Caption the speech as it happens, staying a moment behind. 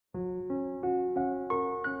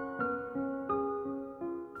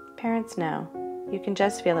parents know, you can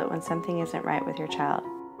just feel it when something isn't right with your child.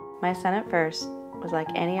 My son at first was like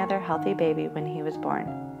any other healthy baby when he was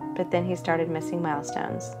born, but then he started missing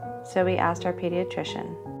milestones, so we asked our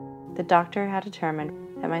pediatrician. The doctor had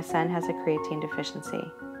determined that my son has a creatine deficiency.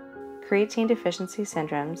 Creatine deficiency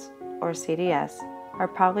syndromes, or CDS, are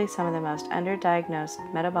probably some of the most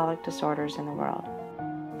underdiagnosed metabolic disorders in the world.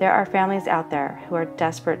 There are families out there who are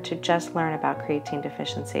desperate to just learn about creatine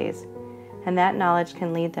deficiencies, and that knowledge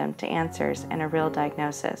can lead them to answers and a real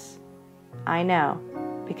diagnosis. I know,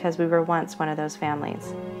 because we were once one of those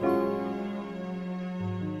families.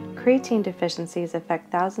 Creatine deficiencies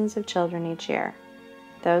affect thousands of children each year.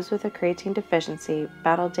 Those with a creatine deficiency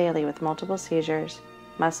battle daily with multiple seizures,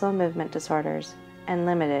 muscle and movement disorders, and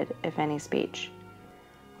limited, if any, speech.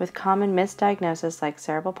 With common misdiagnoses like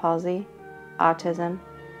cerebral palsy, autism,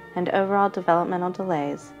 and overall developmental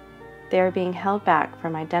delays, they are being held back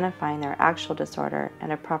from identifying their actual disorder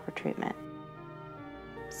and a proper treatment.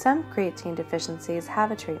 Some creatine deficiencies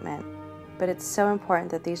have a treatment, but it's so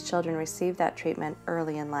important that these children receive that treatment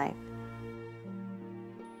early in life.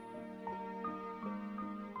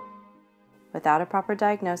 Without a proper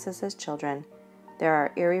diagnosis as children, there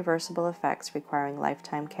are irreversible effects requiring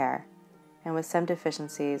lifetime care, and with some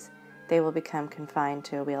deficiencies, they will become confined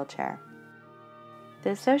to a wheelchair. The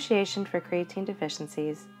Association for Creatine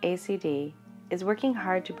Deficiencies, ACD, is working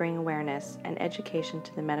hard to bring awareness and education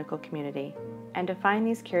to the medical community and to find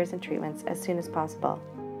these cures and treatments as soon as possible.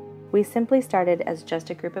 We simply started as just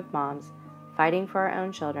a group of moms fighting for our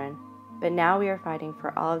own children, but now we are fighting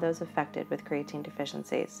for all of those affected with creatine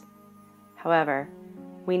deficiencies. However,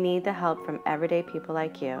 we need the help from everyday people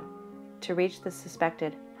like you to reach the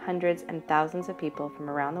suspected hundreds and thousands of people from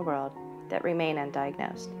around the world that remain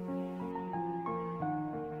undiagnosed.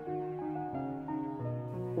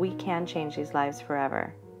 We can change these lives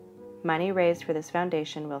forever. Money raised for this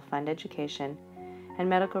foundation will fund education and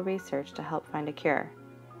medical research to help find a cure.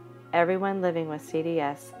 Everyone living with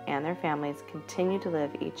CDS and their families continue to live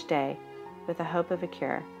each day with the hope of a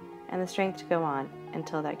cure and the strength to go on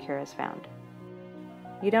until that cure is found.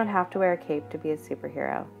 You don't have to wear a cape to be a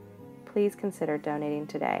superhero. Please consider donating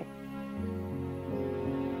today